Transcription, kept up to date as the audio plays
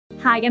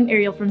Hi, I'm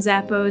Ariel from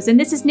Zappos, and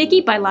this is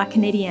Nikki by La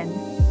Canadienne.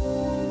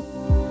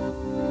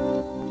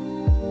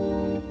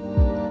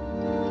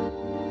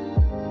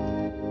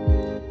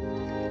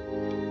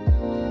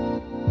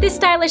 This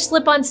stylish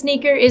slip-on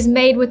sneaker is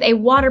made with a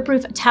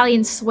waterproof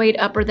Italian suede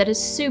upper that is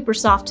super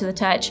soft to the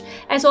touch,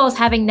 as well as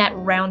having that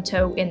round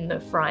toe in the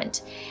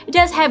front. It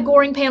does have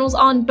goring panels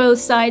on both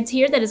sides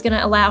here that is going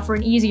to allow for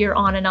an easier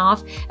on and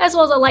off, as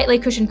well as a lightly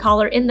cushioned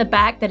collar in the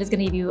back that is going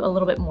to give you a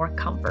little bit more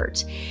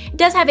comfort. It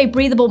does have a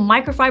breathable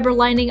microfiber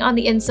lining on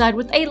the inside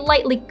with a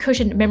lightly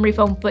cushioned memory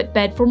foam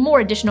footbed for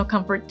more additional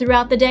comfort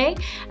throughout the day,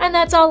 and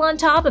that's all on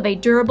top of a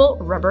durable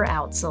rubber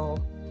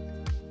outsole.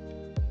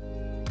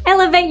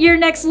 Elevate your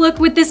next look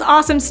with this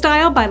awesome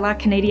style by La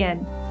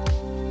Canadienne.